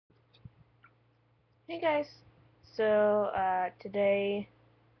Hey guys, so today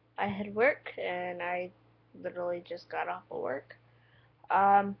I had work and I literally just got off of work.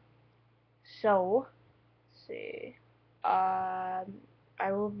 Um, so let's see, I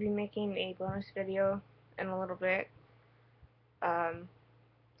will be making a bonus video in a little bit. Um,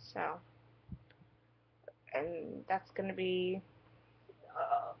 so and that's gonna be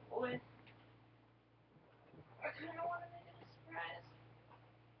with. I kind of want to make it a surprise,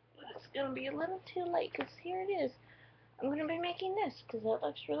 but it's gonna be a little too late because here it is. I'm gonna be making this because that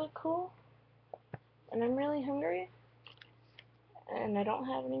looks really cool, and I'm really hungry. And I don't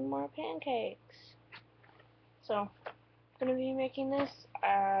have any more pancakes. So, I'm gonna be making this.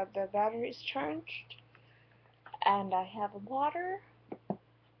 The battery's charged, and I have water,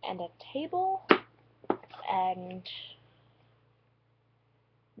 and a table, and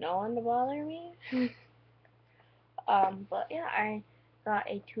no one to bother me. But yeah, I got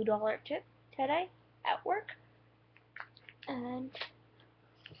a $2 tip today at work, and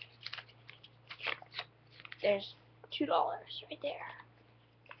there's $2 right there.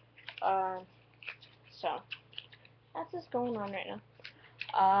 So that's what's going on right now.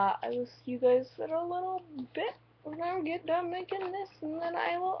 I will see you guys in a little bit when I get done making this, and then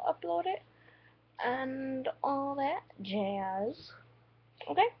I will upload it and all that jazz.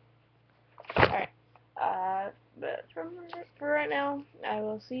 Okay? Alright. But for right now, I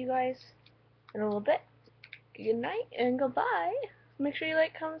will see you guys in a little bit. Good night and goodbye. Make sure you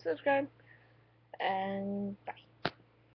like, comment, subscribe, and bye.